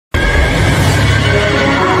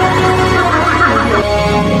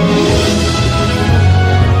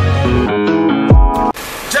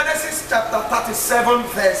7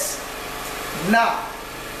 verse 9.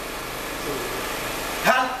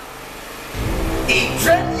 And he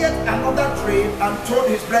dreamed yet another dream and told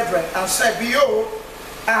his brethren and said, behold,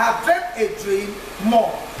 I have dreamt a dream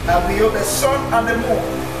more, and behold, the sun and the moon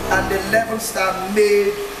and the 11 stars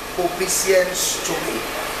made obeisance to me.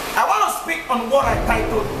 I want to speak on what I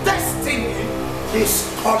titled Destiny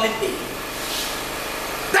is Calling Me.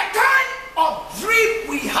 The kind of dream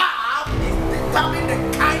we have is determining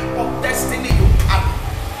the kind of destiny you carry.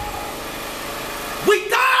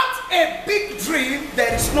 Without a big dream,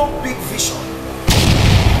 there is no big vision.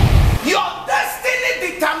 Your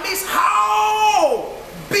destiny determines how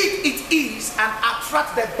big it is and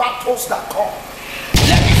attract the battles that come.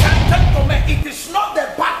 Ladies and gentlemen, it is not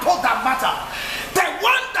the battle that matters. The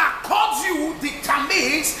one that calls you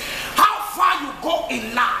determines how far you go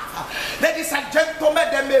in life. Ladies and gentlemen,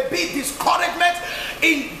 there may be discouragement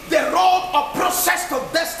in the road or process to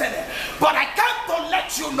destiny, but I came to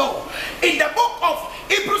let you know, in the book of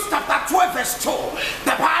Hebrews chapter 12 verse 2,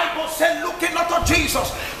 the Bible said, looking unto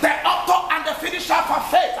Jesus, the author and the finisher of our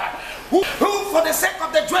faith, who for the sake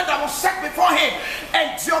of the joy that was set before him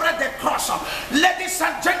endured the cross. Ladies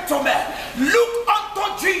and gentlemen, look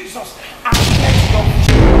unto Jesus and let your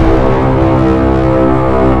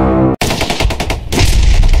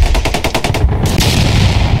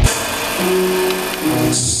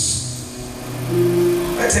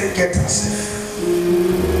let him get us.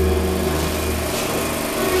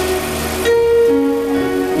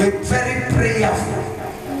 Be very prayerful.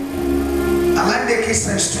 Am I making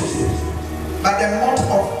sense to you? By the month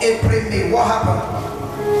of April, May, what happened?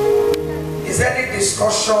 Is there any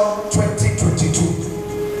discussion 2022?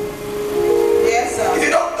 Yes, sir. If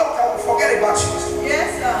you don't talk, I will forget about you. Yes,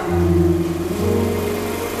 sir.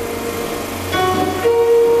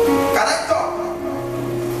 Can I talk?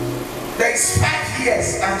 There is 5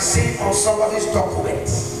 years I'm seeing on somebody's document.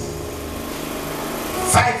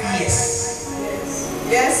 5 years.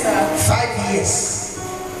 Yes, sir. 5 years.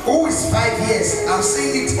 Who is 5 years? I'm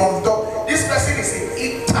seeing it on top. This person is in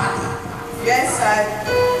Italy. Yes, sir.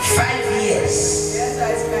 5 years. Yes, sir.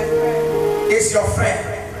 It's my friend. It's your friend.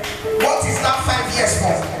 What is that 5 years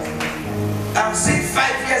for? I'm seeing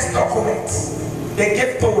 5 years documents. They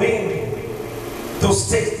gave to him to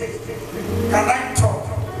stay. Can I talk?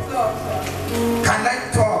 Talk, sir. Can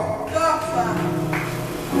I talk? Talk, sir.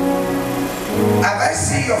 Have I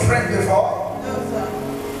seen your friend before? No, sir.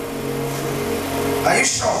 Are you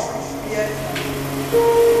sure? Yes, sir.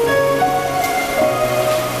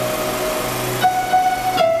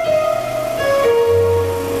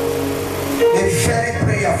 Be very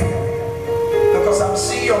prayerful, because I'm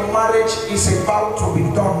seeing your marriage is about to be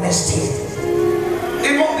done next year.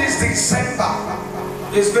 Even this December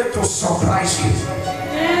is going to surprise you.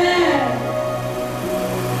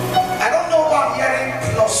 I don't know why I'm hearing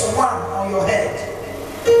 +1 on your head.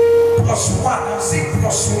 +1. I'm seeing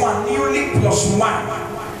 +1, newly +1.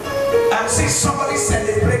 I'm seeing somebody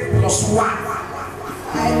celebrate +1.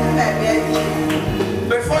 I do my best.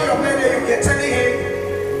 Before your birthday, you get telling him,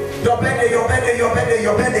 your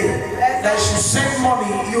birthday. That you should send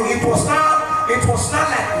money. It was not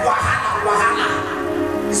like wahala.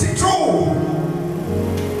 Is it true?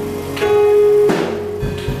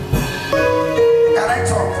 Can I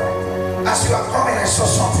talk? As you are coming, I saw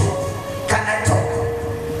something. Can I talk?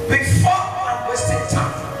 Before I'm wasting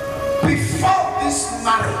time, before this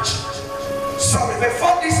marriage,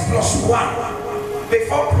 before this +1,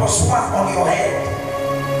 before +1 on your head,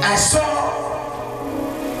 I saw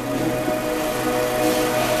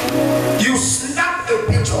you snap a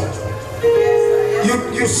picture. Yes,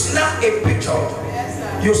 sir. You snap a picture. Yes,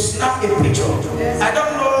 sir. You snap a picture. Yes. I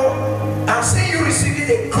don't know. I'm seeing you receiving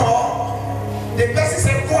a call. The person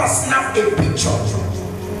said, go and snap a picture.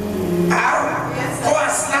 How? Yes, Go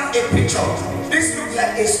and snap a picture. This looks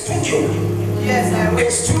like a studio. Yes, I will.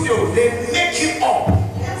 A studio. They make you up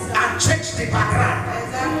Yes, sir. and change the background.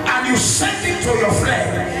 Exactly. And you send it to your friend.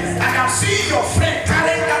 Yes, And I'm seeing your friend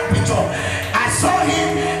carrying that picture. I saw him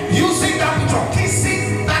using that picture,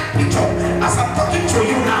 kissing that picture as I'm talking to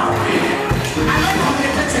you now. I don't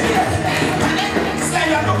communicated here. Can I say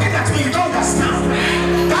you're looking at me? You don't understand.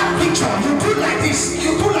 That picture, you do like this,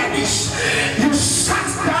 you do like this. You sat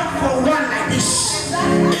down for one like this.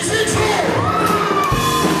 Is it true?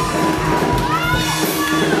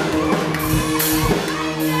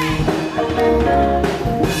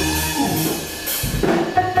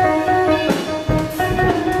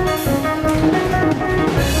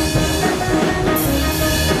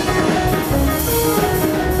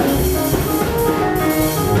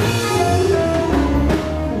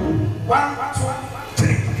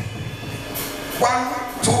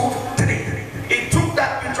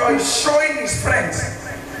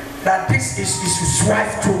 his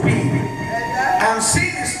wife to be. I'm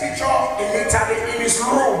seeing this picture in Italy in his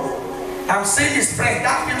room. I'm seeing his friend,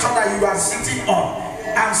 that picture that you are sitting on.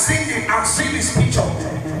 I'm seeing this picture.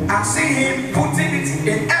 I'm seeing him putting it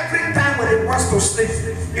in every time when he wants to sleep.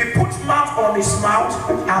 He puts mouth on his mouth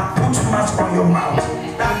and puts mouth on your mouth.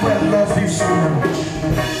 That will love you so much.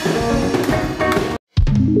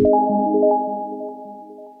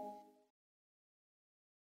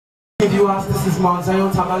 Viewers, this is Mount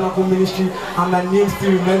Zion Tabernacle Ministry, and my name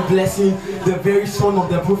still remains Blessing, the very son of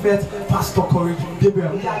the prophet, Pastor Courage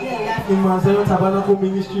Gabriel. We are here live in Mount Zion Tabernacle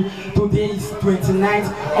Ministry. Today is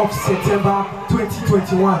 29th of September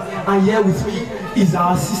 2021, and here with me is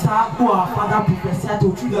our sister who our father prophesied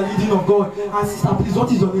to through the leading of God. And sister, please,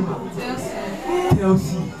 what is your name?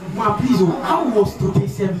 Chelsea. Ma, please, how was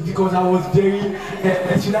today's service? Because I was very,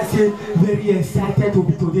 should I say, very excited to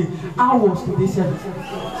be today. How was today's service? So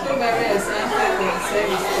very excited for the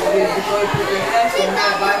service today because it reflects to me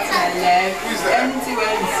about my life. Anything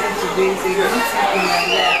where you see today is a good thing in my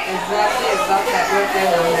life. Exactly about my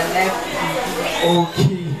prophet and my life.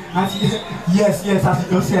 Okay. Yes, as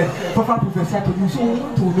you just said, Papa prophesied to you. So I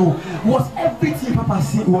want to know, was everything Papa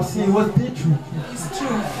was saying, was they true? It's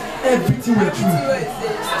true. Everything was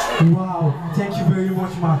true. Wow, thank you very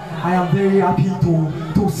much, man. I am very happy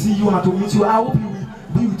to see you and to meet you. I hope you will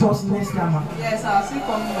be with us next time, man. Yes, I'll still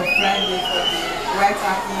come on Friday for the White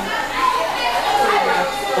Happy.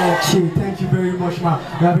 Okay, thank you very much, man.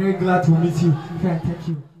 We are very glad to meet you. Thank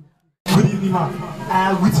you. Good evening,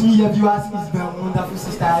 man. With me, viewers, is the wonderful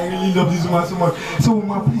sister. I really love this woman so much. So,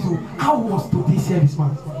 man, please, how was today's service,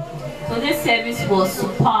 man? Today's service was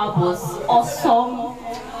superb, was awesome.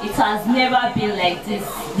 It has never been like this.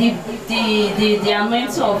 The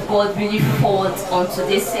anointing of God really poured on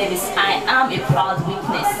today's service. I am a proud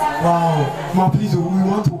witness. Wow, man, please, we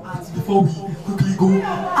want to ask before we quickly go.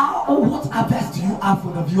 What advice do you have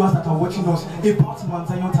for the viewers that are watching us about Mount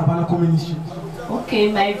Zion Tabernacle Ministry?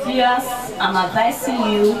 Okay, my viewers, I'm advising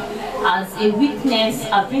you as a witness.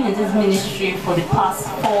 I've been in this ministry for the past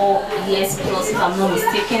 4 years plus, if I'm not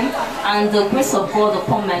mistaken, and the grace of God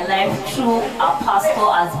upon my life through our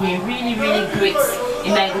pastor has been really, really great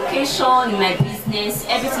in my education, in my business,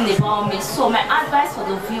 everything about me. So my advice for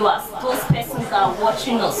the viewers, those persons that are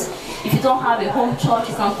watching us, if you don't have a home church,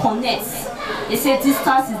 you can connect. They say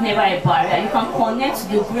distance is never a barrier. You can connect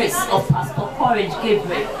to the grace of Pastor Courage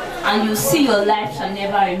Gabriel, and you see your life shall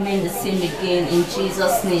never remain the same again in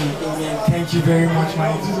Jesus' name. Amen. Thank you very much,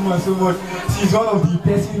 man. This woman so much. She's one of the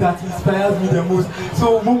persons that inspires me the most.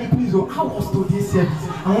 So, mommy, please, how was today's service?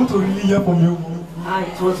 I want to really hear from you.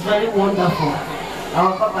 It was very wonderful.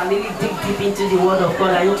 Our Papa really dig deep into the word of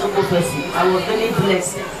God and into prophecy. I was really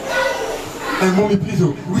blessed. And mommy, please,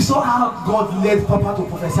 we saw how God led Papa to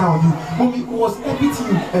prophesy on you. Mommy, was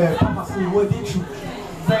everything Papa said, was it true?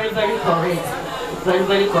 Very, very correct. Very,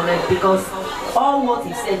 very correct. Because all what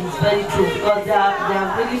he said is very true. Because they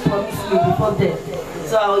have really promised me before death.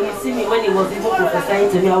 So you see me when he was even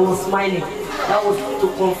prophesying to me, I was smiling. That was to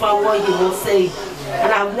confirm what he was saying.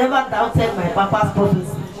 And I've never doubted my Papa's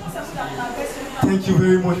prophecy. Thank you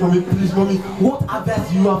very much, mommy. Please, mommy, what advice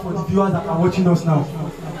do you have for the viewers that are watching us now?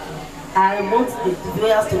 I want the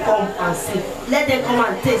viewers to come and see. Let them come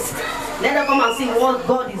and taste. Let them come and see what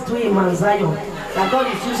God is doing in Mount Zion. That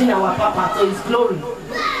God is using our Papa to his glory.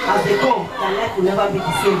 As they come, their life will never be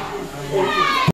the same. Thank you.